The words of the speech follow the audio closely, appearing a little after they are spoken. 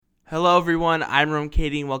Hello everyone, I'm Rome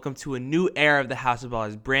Katie and welcome to a new era of the Houzz of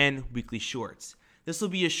Ballerzz brand weekly shorts. This will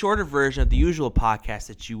be a shorter version of the usual podcast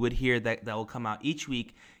that you would hear that will come out each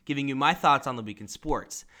week, giving you my thoughts on the week in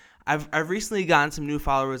sports. I've recently gotten some new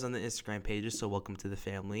followers on the Instagram pages, so welcome to the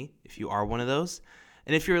family if you are one of those.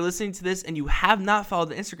 And if you're listening to this and you have not followed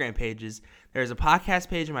the Instagram pages, there's a podcast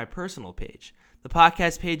page and my personal page. The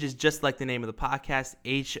podcast page is just like the name of the podcast,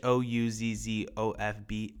 HouzzofBallerzz,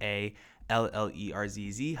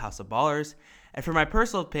 Houzz of Ballerzz. And for my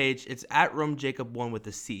personal page, it's at RomeJacob1 with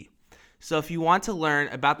a C. So if you want to learn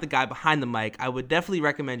about the guy behind the mic, I would definitely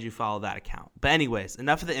recommend you follow that account. But anyways,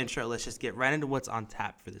 enough of the intro. Let's just get right into what's on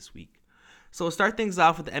tap for this week. So we'll start things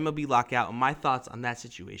off with the MLB lockout and my thoughts on that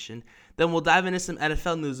situation. Then we'll dive into some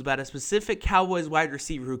NFL news about a specific Cowboys wide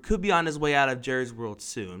receiver who could be on his way out of Jerry's World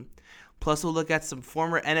soon. Plus, we'll look at some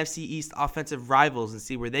former NFC East offensive rivals and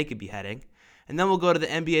see where they could be heading. And then we'll go to the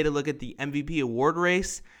NBA to look at the MVP award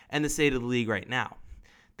race and the state of the league right now.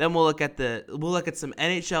 Then we'll look at some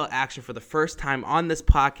NHL action for the first time on this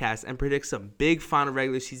podcast and predict some big final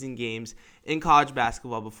regular season games in college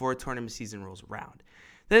basketball before tournament season rolls around.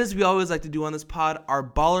 Then, as we always like to do on this pod, our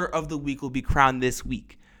baller of the week will be crowned this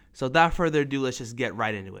week. So without further ado, let's just get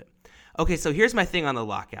right into it. Okay, so here's my thing on the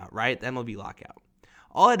lockout, right? The MLB lockout.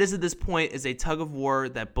 All it is at this point is a tug of war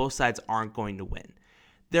that both sides aren't going to win.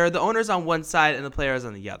 There are the owners on one side and the players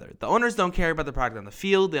on the other. The owners don't care about the product on the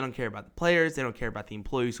field. They don't care about the players. They don't care about the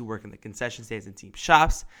employees who work in the concession stands and team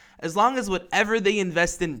shops. As long as whatever they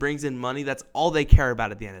invest in brings in money, that's all they care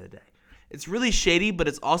about at the end of the day. It's really shady, but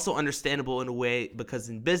it's also understandable in a way because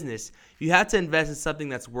in business, you have to invest in something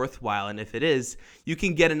that's worthwhile. And if it is, you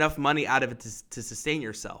can get enough money out of it to sustain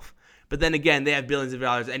yourself. But then again, they have billions of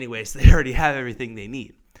dollars anyway, so they already have everything they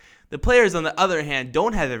need. The players, on the other hand,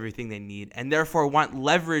 don't have everything they need and therefore want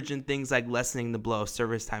leverage in things like lessening the blow of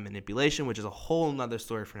service time manipulation, which is a whole nother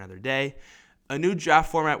story for another day, a new draft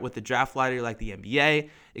format with the draft lottery like the NBA,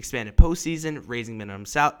 expanded postseason, raising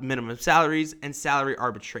minimum salaries, and salary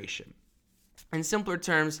arbitration. In simpler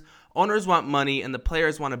terms, owners want money and the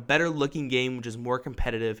players want a better-looking game which is more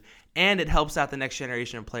competitive, and it helps out the next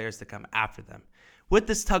generation of players to come after them. With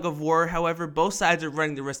this tug of war, however, both sides are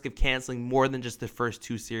running the risk of canceling more than just the first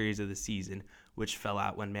two series of the season, which fell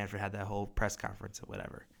out when Manfred had that whole press conference or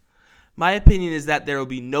whatever. My opinion is that there will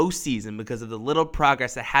be no season because of the little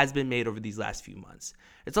progress that has been made over these last few months.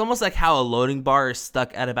 It's almost like how a loading bar is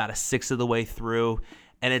stuck at about a sixth of the way through,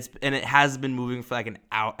 and it has been moving for like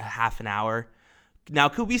half an hour. Now,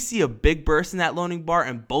 could we see a big burst in that loading bar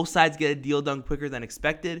and both sides get a deal done quicker than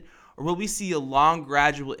expected? Or will we see a long,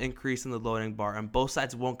 gradual increase in the loading bar and both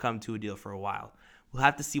sides won't come to a deal for a while? We'll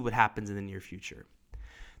have to see what happens in the near future.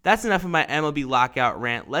 That's enough of my MLB lockout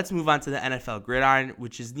rant. Let's move on to the NFL gridiron,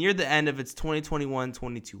 which is near the end of its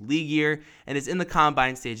 2021-22 league year and is in the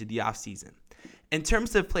combine stage of the offseason. In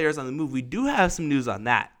terms of players on the move, we do have some news on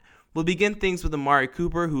that. We'll begin things with Amari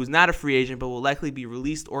Cooper, who is not a free agent but will likely be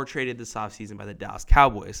released or traded this offseason by the Dallas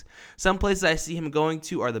Cowboys. Some places I see him going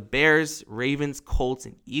to are the Bears, Ravens, Colts,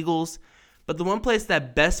 and Eagles. But the one place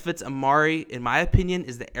that best fits Amari, in my opinion,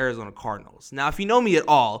 is the Arizona Cardinals. Now, if you know me at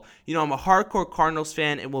all, you know I'm a hardcore Cardinals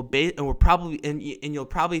fan, and you'll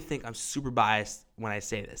probably think I'm super biased when I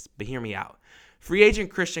say this, but hear me out. Free agent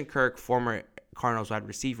Christian Kirk, former Cardinals wide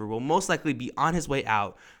receiver, will most likely be on his way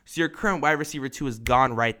out, so your current wide receiver 2 is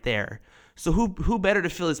gone right there. So who better to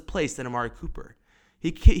fill his place than Amari Cooper?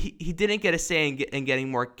 He didn't get a say in getting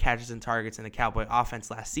more catches and targets in the Cowboy offense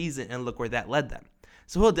last season, and look where that led them.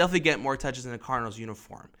 So he'll definitely get more touches in the Cardinals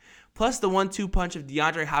uniform. Plus, the 1-2 punch of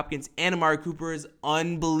DeAndre Hopkins and Amari Cooper is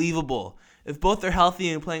unbelievable. If both are healthy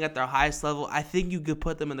and playing at their highest level, I think you could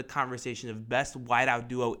put them in the conversation of best wideout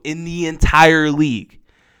duo in the entire league.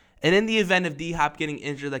 And in the event of D-Hop getting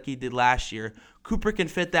injured like he did last year, Cooper can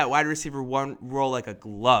fit that wide receiver 1 role like a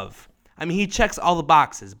glove. I mean, he checks all the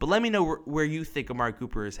boxes, but let me know where you think Amari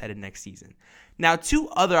Cooper is headed next season. Now, two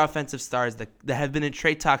other offensive stars that have been in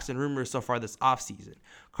trade talks and rumors so far this offseason,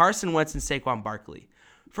 Carson Wentz and Saquon Barkley.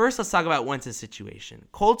 First, let's talk about Wentz's situation.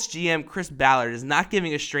 Colts GM Chris Ballard is not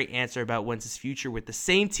giving a straight answer about Wentz's future with the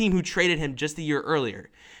same team who traded him just a year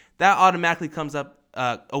earlier. That automatically opens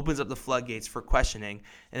up the floodgates for questioning,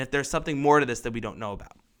 and if there's something more to this that we don't know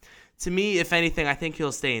about. To me, if anything, I think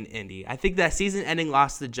he'll stay in Indy. I think that season-ending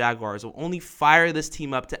loss to the Jaguars will only fire this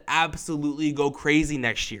team up to absolutely go crazy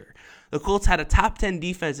next year. The Colts had a top 10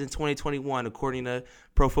 defense in 2021, according to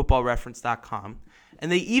ProFootballReference.com,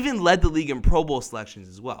 and they even led the league in Pro Bowl selections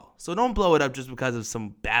as well. So don't blow it up just because of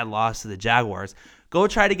some bad loss to the Jaguars. Go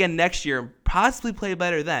try it again next year and possibly play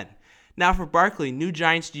better then. Now for Barkley, new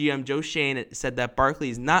Giants GM Joe Schoen said that Barkley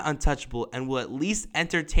is not untouchable and will at least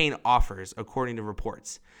entertain offers, according to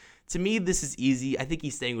reports. To me, this is easy. I think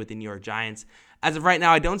he's staying with the New York Giants. As of right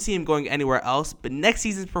now, I don't see him going anywhere else, but next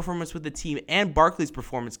season's performance with the team and Barkley's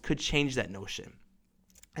performance could change that notion.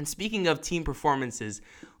 And speaking of team performances,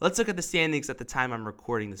 let's look at the standings at the time I'm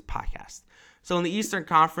recording this podcast. So in the Eastern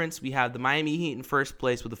Conference, we have the Miami Heat in first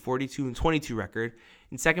place with a 42-22 record.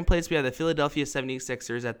 In second place, we have the Philadelphia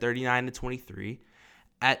 76ers at 39-23.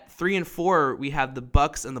 At 3 and 4, we have the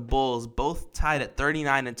Bucks and the Bulls, both tied at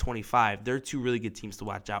 39-25. They're two really good teams to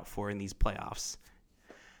watch out for in these playoffs.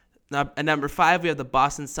 Now, at number 5, we have the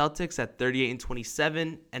Boston Celtics at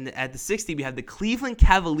 38-27. And at the 60, we have the Cleveland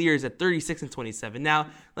Cavaliers at 36-27. Now,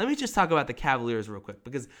 let me just talk about the Cavaliers real quick,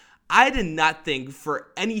 because I did not think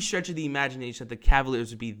for any stretch of the imagination that the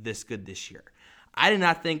Cavaliers would be this good this year. I did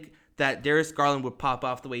not think that Darius Garland would pop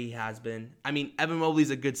off the way he has been. I mean, Evan Mobley's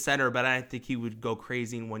a good center, but I didn't think he would go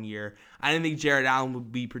crazy in 1 year. I didn't think Jared Allen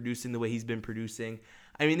would be producing the way he's been producing.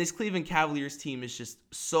 I mean, this Cleveland Cavaliers team is just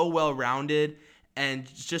so well-rounded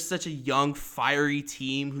and just such a young, fiery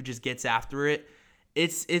team who just gets after it.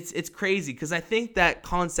 It's crazy, because I think that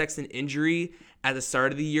Colin Sexton injury at the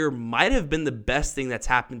start of the year might have been the best thing that's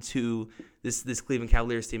happened to this Cleveland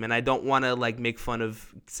Cavaliers team. And I don't want to make fun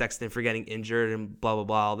of Sexton for getting injured and blah, blah,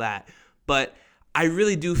 blah, all that. But I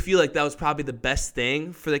really do feel like that was probably the best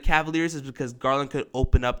thing for the Cavaliers, is because Garland could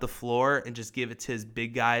open up the floor and just give it to his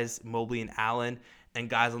big guys, Mobley and Allen, and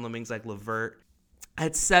guys on the wings like LeVert.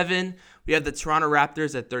 At 7, we have the Toronto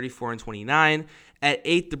Raptors at 34-29. At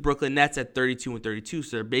 8, the Brooklyn Nets at 32-32,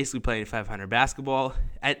 so they're basically playing 500 basketball.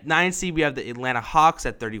 At 9 seed, we have the Atlanta Hawks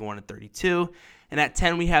at 31-32. And at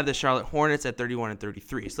 10, we have the Charlotte Hornets at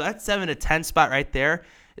 31-33. So that 7 to 10 spot right there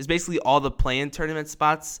is basically all the play-in tournament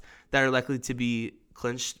spots that are likely to be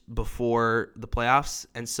clinched before the playoffs.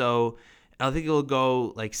 And so I think it will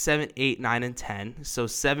go 7, 8, 9, and 10. So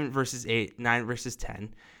 7 versus 8, 9 versus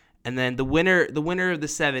 10. And then the winner of the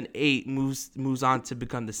 7-8 moves on to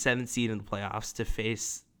become the 7th seed in the playoffs to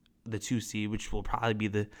face the 2 seed, which will probably be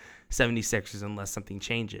the 76ers unless something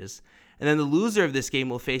changes. And then the loser of this game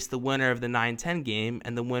will face the winner of the 9-10 game,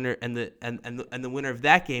 and the winner the winner of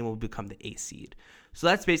that game will become the 8th seed. So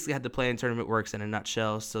that's basically how the play-in tournament works in a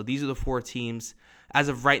nutshell. So these are the 4 teams as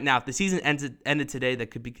of right now. If the season ended today,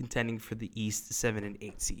 that could be contending for the East 7 and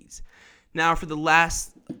 8 seeds. Now, for the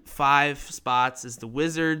last 5 spots is the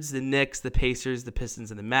Wizards, the Knicks, the Pacers, the Pistons,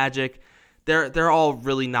 and the Magic. They're all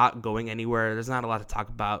really not going anywhere. There's not a lot to talk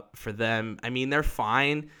about for them. I mean, they're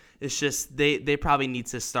fine. It's just they probably need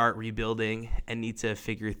to start rebuilding and need to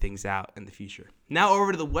figure things out in the future. Now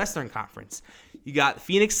over to the Western Conference. You got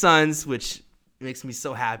Phoenix Suns, which makes me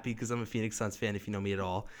so happy because I'm a Phoenix Suns fan if you know me at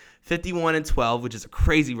all. 51-12, which is a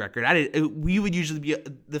crazy record. We would usually be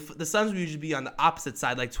the Suns would usually be on the opposite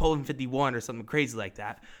side, like 12-51 or something crazy like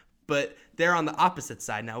that. But they're on the opposite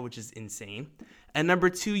side now, which is insane. And number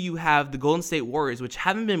 2, you have the Golden State Warriors, which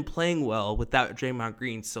haven't been playing well without Draymond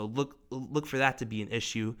Green. So look for that to be an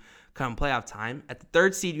issue come playoff time. At the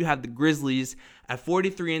 3rd seed, you have the Grizzlies at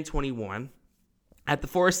 43-21. At the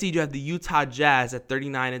 4th seed, you have the Utah Jazz at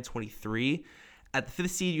 39-23. At the 5th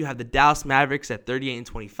seed, you have the Dallas Mavericks at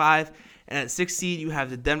 38-25. And at 6th seed, you have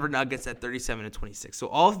the Denver Nuggets at 37-26. So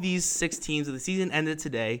all of these 6 teams, if the season ended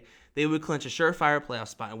today, they would clinch a surefire playoff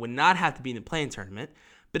spot and would not have to be in the play-in tournament.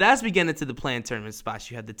 But as we get into the play-in tournament spots,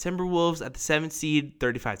 you have the Timberwolves at the 7th seed,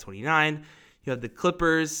 35-29. You have the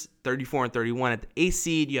Clippers, 34-31 at the 8th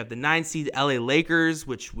seed. You have the 9th seed LA Lakers,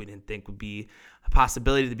 which we didn't think would be a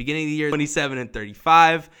possibility at the beginning of the year,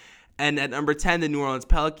 27-35. And at number 10, the New Orleans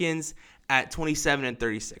Pelicans at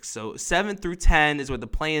 27-36. So 7 through 10 is where the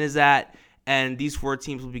play-in is at, and these 4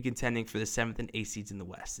 teams will be contending for the 7th and 8th seeds in the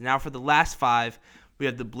West. Now for the last 5, we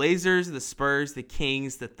have the Blazers, the Spurs, the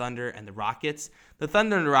Kings, the Thunder, and the Rockets. The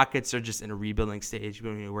Thunder and the Rockets are just in a rebuilding stage. We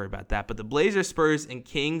don't need to worry about that. But the Blazers, Spurs, and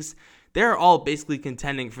Kings, they're all basically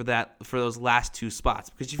contending for those last 2 spots.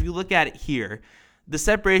 Because if you look at it here, the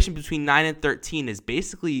separation between 9 and 13 is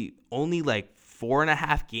basically only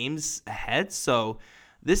 4.5 games ahead. So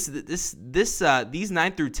these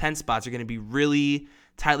 9 through 10 spots are going to be really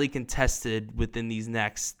tightly contested within these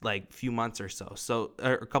next few months or so,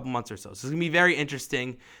 or a couple months or so. So it's going to be very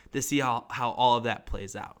interesting to see how all of that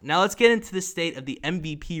plays out. Now let's get into the state of the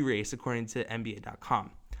MVP race according to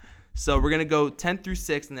NBA.com. So we're going to go 10 through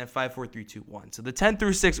 6 and then 5, 4, 3, 2, 1. So the 10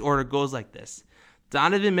 through 6 order goes like this.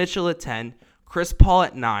 Donovan Mitchell at 10, Chris Paul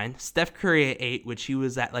at 9, Steph Curry at 8, which he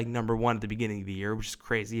was at number 1 at the beginning of the year, which is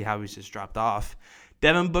crazy how he's just dropped off.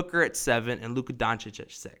 Devin Booker at 7 and Luka Doncic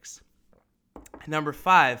at 6. At number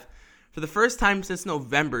 5, For the first time since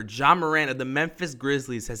November, Ja Morant of the Memphis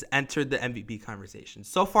Grizzlies has entered the MVP conversation.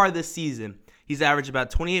 So far this season, he's averaged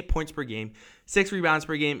about 28 points per game, 6 rebounds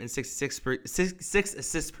per game, and 6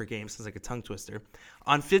 assists per game. Sounds like a tongue twister.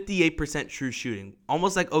 On 58% true shooting.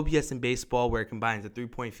 Almost like OPS in baseball, where it combines a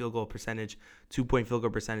 3-point field goal percentage, 2-point field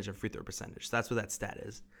goal percentage, and free throw percentage. So that's what that stat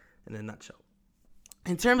is in a nutshell.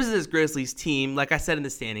 In terms of this Grizzlies team, like I said in the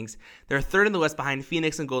standings, they're third in the West behind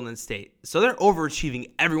Phoenix and Golden State. So they're overachieving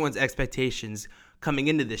everyone's expectations coming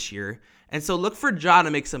into this year. And so look for Ja to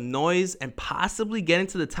make some noise and possibly get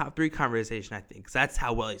into the top 3 conversation, I think, because that's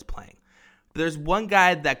how well he's playing. But there's one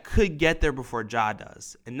guy that could get there before Ja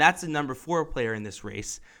does, and that's the number 4 player in this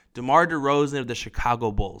race, DeMar DeRozan of the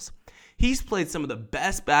Chicago Bulls. He's played some of the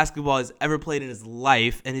best basketball he's ever played in his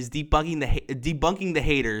life and is debunking the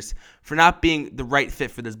haters for not being the right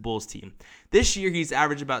fit for this Bulls team. This year, he's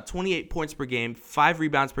averaged about 28 points per game, 5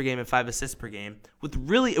 rebounds per game, and 5 assists per game with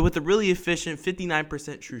a really efficient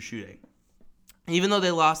 59% true shooting. Even though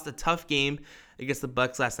they lost a tough game against the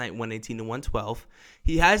Bucks last night, 118-112,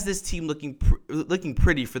 he has this team looking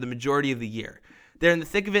pretty for the majority of the year. They're in the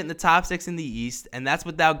thick of it in the top 6 in the East, and that's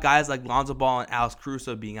without guys like Lonzo Ball and Alex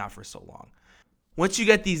Caruso being out for so long. Once you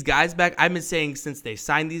get these guys back, I've been saying since they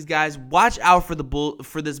signed these guys, watch out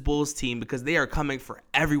for this Bulls team because they are coming for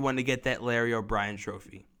everyone to get that Larry O'Brien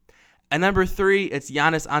trophy. At number 3, it's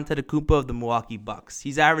Giannis Antetokounmpo of the Milwaukee Bucks.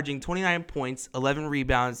 He's averaging 29 points, 11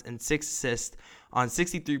 rebounds, and 6 assists on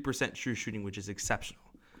 63% true shooting, which is exceptional.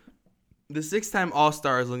 The 6-time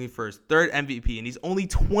All-Star is looking for his 3rd MVP, and he's only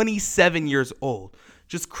 27 years old.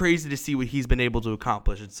 Just crazy to see what he's been able to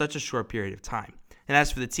accomplish in such a short period of time. And as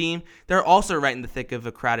for the team, they're also right in the thick of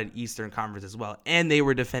a crowded Eastern Conference as well, and they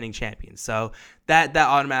were defending champions. So that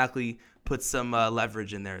automatically puts some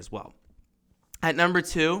leverage in there as well. At number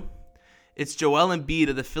 2, it's Joel Embiid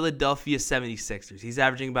of the Philadelphia 76ers. He's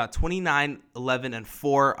averaging about 29, 11, and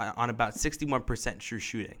 4 on about 61% true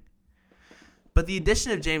shooting. But the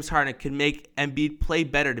addition of James Harden could make Embiid play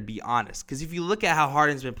better, to be honest. Because if you look at how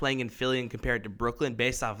Harden's been playing in Philly and compared to Brooklyn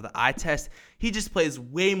based off of the eye test, he just plays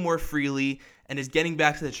way more freely and is getting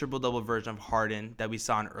back to the triple-double version of Harden that we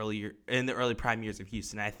saw in the early prime years of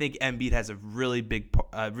Houston. I think Embiid has a really big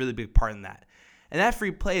part in that. And that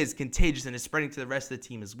free play is contagious and is spreading to the rest of the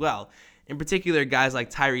team as well. In particular, guys like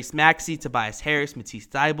Tyrese Maxey, Tobias Harris, Matisse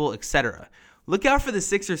Thybulle, etc. Look out for the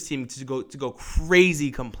Sixers team to go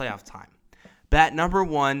crazy come playoff time. But at number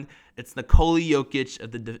 1, it's Nikola Jokic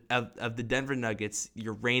of the Denver Nuggets,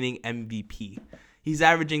 your reigning MVP. He's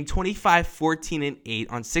averaging 25, 14, and 8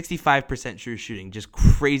 on 65% true shooting. Just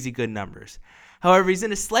crazy good numbers. However, he's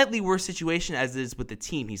in a slightly worse situation as is with the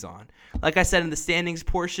team he's on. Like I said in the standings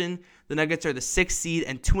portion, the Nuggets are the 6th seed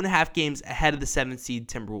and 2.5 games ahead of the 7th seed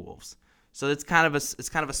Timberwolves. So it's kind of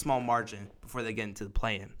a small margin before they get into the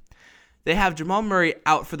play-in. They have Jamal Murray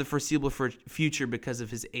out for the foreseeable future because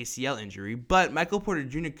of his ACL injury, but Michael Porter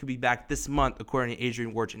Jr. could be back this month, according to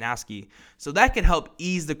Adrian Wojnarowski. So that could help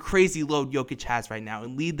ease the crazy load Jokic has right now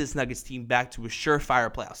and lead this Nuggets team back to a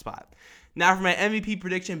surefire playoff spot. Now for my MVP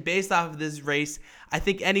prediction, based off of this race, I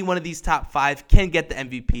think any one of these top 5 can get the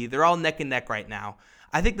MVP. They're all neck and neck right now.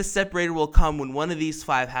 I think the separator will come when one of these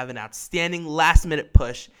 5 have an outstanding last-minute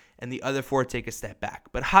push and the other 4 take a step back.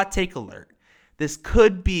 But hot take alert. This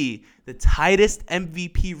could be the tightest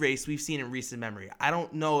MVP race we've seen in recent memory. I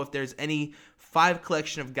don't know if there's any 5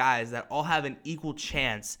 collection of guys that all have an equal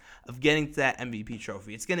chance of getting to that MVP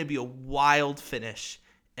trophy. It's going to be a wild finish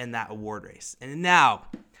in that award race. And now,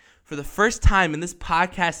 for the first time in this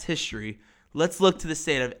podcast history, let's look to the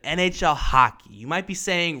state of NHL hockey. You might be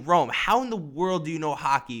saying, Rome, how in the world do you know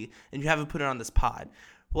hockey and you haven't put it on this pod?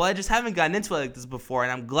 Well, I just haven't gotten into it like this before,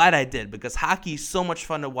 and I'm glad I did because hockey is so much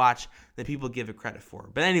fun to watch that people give it credit for.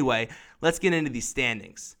 But anyway, let's get into these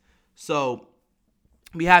standings. So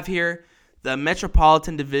we have here the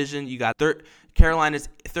Metropolitan Division. You got Carolina's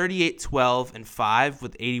 38-12-5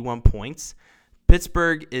 with 81 points.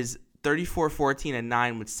 Pittsburgh is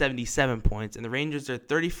 34-14-9 with 77 points, and the Rangers are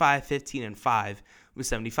 35-15-5 with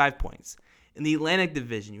 75 points. In the Atlantic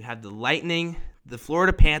Division, you have the Lightning, the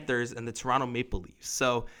Florida Panthers, and the Toronto Maple Leafs.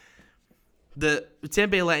 So the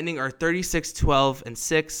Tampa Bay Lightning are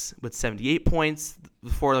 36-12-6 with 78 points. The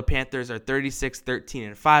Florida Panthers are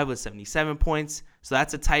 36-13-5 with 77 points. So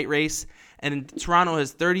that's a tight race. And Toronto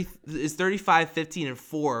is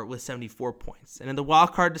 35-15-4 with 74 points. And in the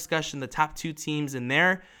wild card discussion, the top 2 teams in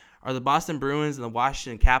there are the Boston Bruins and the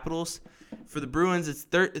Washington Capitals. For the Bruins, it's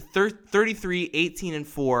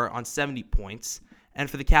 33-18-4 on 70 points. And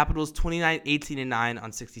for the Capitals, 29-18-9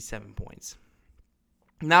 on 67 points.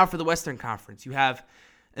 Now for the Western Conference, you have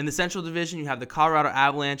In the Central Division, you have the Colorado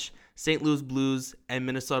Avalanche, St. Louis Blues, and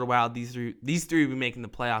Minnesota Wild. These three will be making the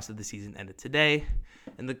playoffs if the season ended today.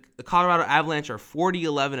 And the Colorado Avalanche are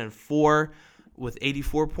 40-11-4 with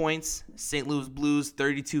 84 points. St. Louis Blues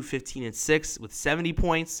 32-15-6 with 70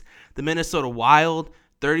 points. The Minnesota Wild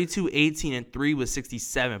 32-18-3 with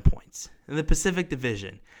 67 points. In the Pacific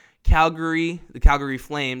Division, the Calgary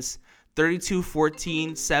Flames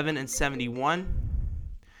 32-14-7-71.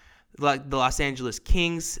 The Los Angeles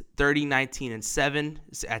Kings 30-19-7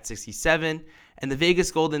 at 67. And the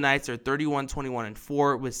Vegas Golden Knights are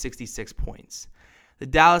 31-21-4 with 66 points. The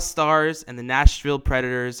Dallas Stars and the Nashville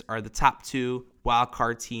Predators are the top two wild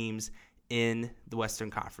card teams in the Western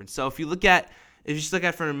Conference. So if you just look at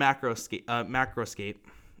it from a macroscape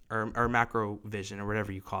or macro vision or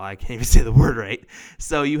whatever you call it, I can't even say the word right.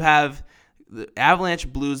 So you have the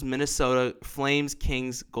Avalanche, Blues, Minnesota, Flames,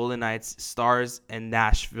 Kings, Golden Knights, Stars, and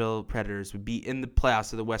Nashville Predators would be in the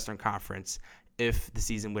playoffs of the Western Conference if the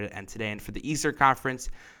season would end today. And for the Eastern Conference,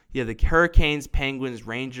 you have the Hurricanes, Penguins,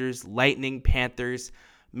 Rangers, Lightning, Panthers,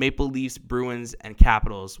 Maple Leafs, Bruins, and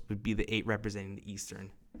Capitals would be the 8 representing the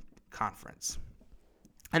Eastern Conference.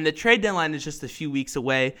 And the trade deadline is just a few weeks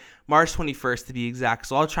away, March 21st to be exact.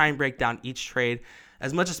 So I'll try and break down each trade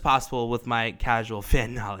as much as possible with my casual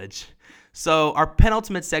fan knowledge. So our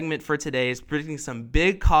penultimate segment for today is predicting some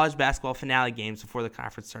big college basketball finale games before the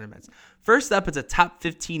conference tournaments. First up, it's a top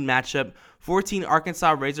 15 matchup, 14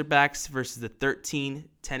 Arkansas Razorbacks versus the 13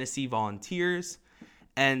 Tennessee Volunteers.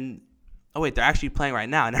 And, they're actually playing right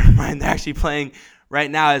now. Never mind, they're actually playing right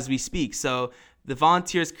now as we speak. So the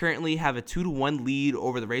Volunteers currently have a 2-1 lead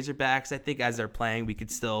over the Razorbacks. I think as they're playing, we could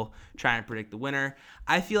still try and predict the winner.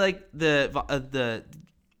 I feel like the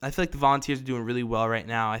Volunteers are doing really well right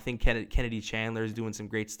now. I think Kennedy Chandler is doing some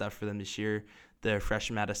great stuff for them this year, the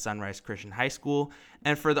freshman out of Sunrise Christian High School.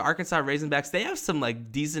 And for the Arkansas Razorbacks, they have some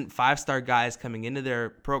decent 5-star guys coming into their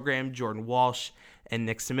program. Jordan Walsh and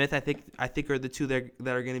Nick Smith, I think are the two that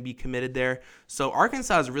are going to be committed there. So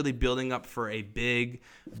Arkansas is really building up for a big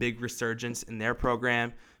resurgence in their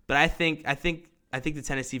program. But I think the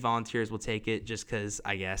Tennessee Volunteers will take it just because,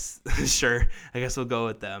 I guess. Sure, I guess we'll go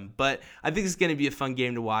with them. But I think it's going to be a fun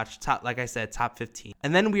game to watch. Like I said, top 15.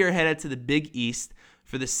 And then we are headed to the Big East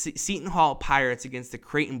for the Seton Hall Pirates against the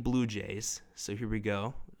Creighton Blue Jays. So here we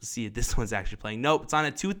go. Let's see if this one's actually playing. Nope, it's on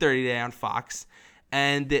at 2:30 today on Fox.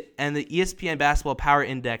 And the ESPN Basketball Power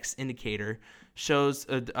Index indicator shows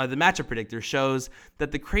the matchup predictor shows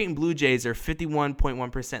that the Creighton Blue Jays are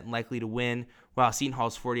 51.1% likely to win, while Seton Hall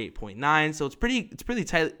is 48.9%. So it's pretty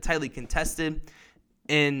tightly contested.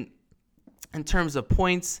 In terms of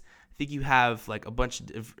points, I think you have a bunch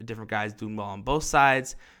of different guys doing well on both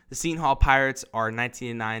sides. The Seton Hall Pirates are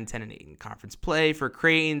 19-9, 10-8 in conference play. For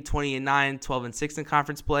Creighton, 20-9, 12-6 in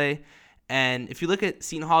conference play. And if you look at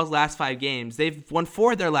Seton Hall's last 5 games, they've won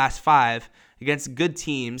 4 of their last 5 against good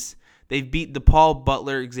teams. They've beat DePaul,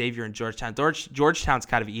 Butler, Xavier, and Georgetown. Georgetown's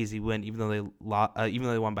kind of an easy win, even though they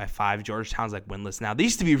won by 5. Georgetown's winless now. They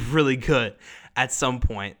used to be really good at some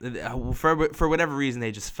point. For whatever reason,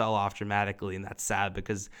 they just fell off dramatically, and that's sad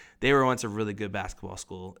because they were once a really good basketball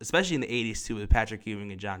school, especially in the 80s too, with Patrick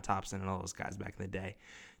Ewing and John Thompson and all those guys back in the day.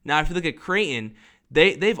 Now, if you look at Creighton,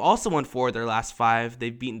 they've also won 4 of their last 5.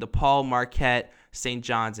 They've beaten DePaul, Marquette, St.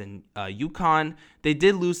 John's, and UConn. They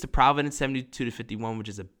did lose to Providence 72-51, which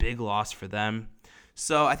is a big loss for them.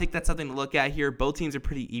 So I think that's something to look at here. Both teams are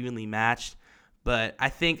pretty evenly matched, but I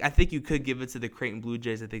think you could give it to the Creighton Blue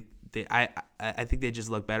Jays. I think they just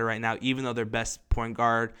look better right now, even though their best point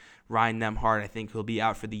guard, Ryan Nembhard, I think he'll be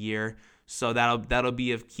out for the year. So that'll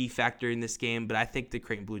be a key factor in this game, but I think the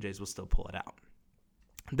Creighton Blue Jays will still pull it out.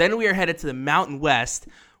 Then we are headed to the Mountain West,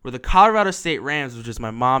 where the Colorado State Rams, which is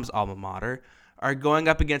my mom's alma mater, are going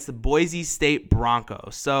up against the Boise State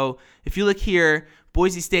Broncos. So if you look here,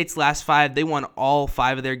 Boise State's last 5, they won all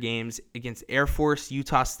 5 of their games against Air Force,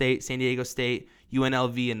 Utah State, San Diego State,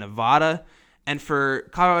 UNLV, and Nevada. And for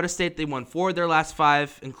Colorado State, they won 4 of their last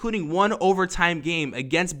 5, including 1 overtime game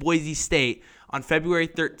against Boise State on February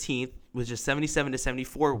 13th, which is a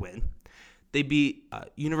 77-74 win. They beat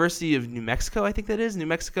University of New Mexico, I think that is, New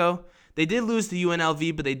Mexico. They did lose to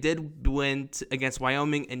UNLV, but they did win against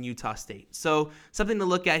Wyoming and Utah State. So something to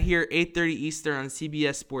look at here, 8:30 Eastern on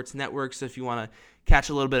CBS Sports Network. So if you want to catch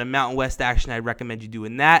a little bit of Mountain West action, I'd recommend you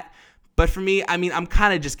doing that. But for me, I'm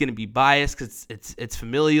kind of just going to be biased because it's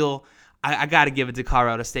familial. I got to give it to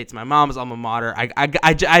Colorado State. It's my mom's alma mater.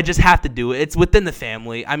 I just have to do it. It's within the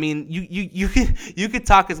family. I mean, you could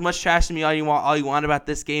talk as much trash to me all you want about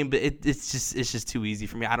this game, but it's just too easy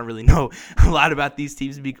for me. I don't really know a lot about these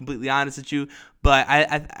teams, to be completely honest with you. But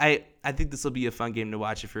I think this will be a fun game to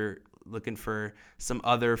watch if you're looking for some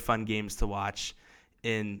other fun games to watch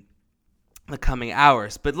in the coming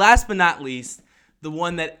hours. But last but not least, the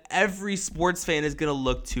one that every sports fan is going to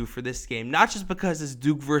look to for this game, not just because it's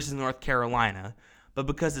Duke versus North Carolina, but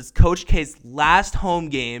because it's Coach K's last home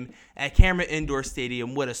game at Cameron Indoor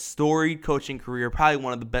Stadium. What a storied coaching career, probably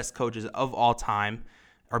one of the best coaches of all time,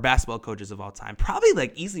 or basketball coaches of all time. Probably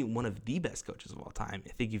like easily one of the best coaches of all time,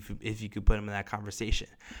 I think, if you could put him in that conversation.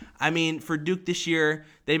 I mean, for Duke this year,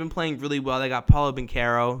 they've been playing really well. They got Paulo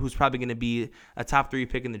Banchero, who's probably going to be a top 3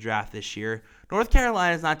 pick in the draft this year. North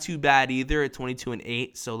Carolina is not too bad either at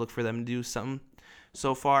 22-8, so look for them to do something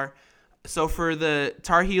so far. So for the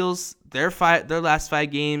Tar Heels, their last 5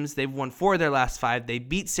 games, they've won 4 of their last 5. They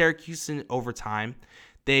beat Syracuse in overtime.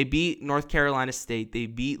 They beat North Carolina State. They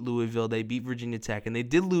beat Louisville. They beat Virginia Tech. And they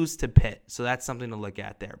did lose to Pitt, so that's something to look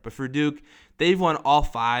at there. But for Duke, they've won all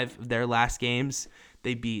 5 of their last games.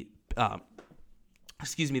 They beat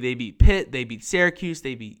they beat Pitt. They beat Syracuse.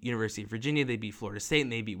 They beat University of Virginia. They beat Florida State.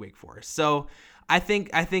 And they beat Wake Forest. So I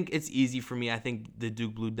think it's easy for me. I think the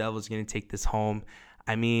Duke Blue Devils are going to take this home.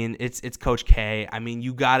 I mean, it's Coach K. I mean,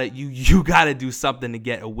 you gotta do something to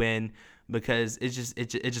get a win, because it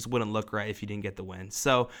just wouldn't look right if you didn't get the win.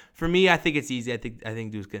 So for me, I think it's easy. I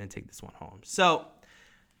think Duke's gonna take this one home. So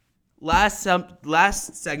last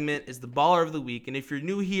segment is the Baller of the Week, and if you're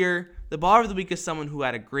new here, the Baller of the Week is someone who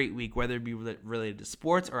had a great week, whether it be related to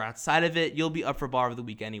sports or outside of it. You'll be up for Baller of the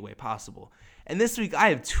Week any way possible. And this week, I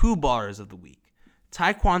have 2 Ballers of the Week: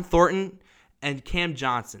 Tyquan Thornton and Cam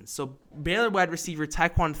Johnson. So Baylor wide receiver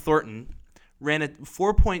Tyquan Thornton ran a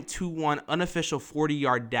 4.21 unofficial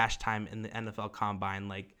 40-yard dash time in the NFL Combine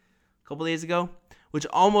like a couple days ago, which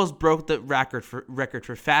almost broke the record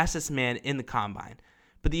for fastest man in the Combine.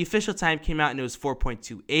 But the official time came out and it was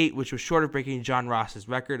 4.28, which was short of breaking John Ross's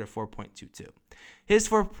record of 4.22. His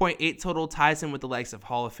 4.8 total ties him with the likes of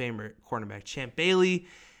Hall of Famer cornerback Champ Bailey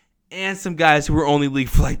and some guys who were only league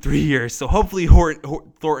for like 3 years. So hopefully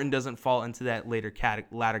Thornton doesn't fall into that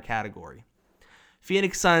latter category.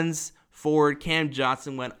 Phoenix Suns forward Cam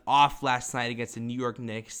Johnson went off last night against the New York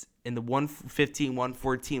Knicks in the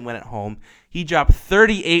 115-114 win at home. He dropped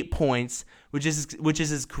 38 points, which is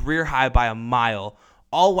his career high by a mile,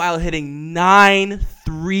 all while hitting 9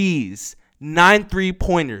 threes, 9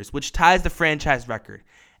 3-pointers, which ties the franchise record.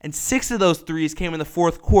 And 6 of those threes came in the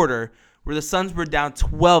fourth quarter, where the Suns were down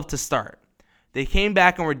 12 to start. They came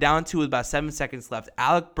back and were down 2 with about 7 seconds left.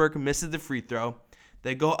 Alec Burke misses the free throw.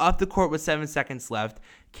 They go up the court with 7 seconds left.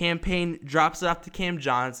 Cam Payne drops it off to Cam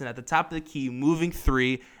Johnson at the top of the key, moving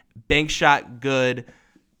 3, bank shot good.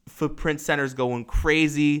 Footprint center's going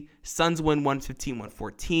crazy. Suns win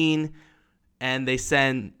 115-114, and they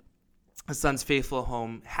send the Suns faithful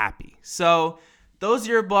home happy. So those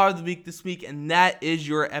are your Baller of the Week this week, and that is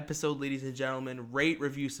your episode, ladies and gentlemen. Rate,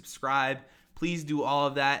 review, subscribe. Please do all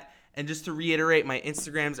of that. And just to reiterate, my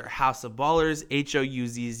Instagrams are Houzz of Ballerzz,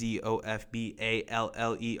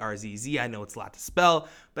 HOUZZOFBALLERZZ. I know it's a lot to spell,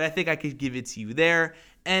 but I think I could give it to you there.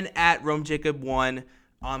 And at RomeJacob1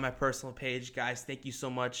 on my personal page. Guys, thank you so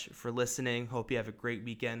much for listening. Hope you have a great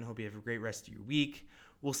weekend. Hope you have a great rest of your week.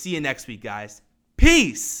 We'll see you next week, guys.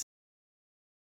 Peace!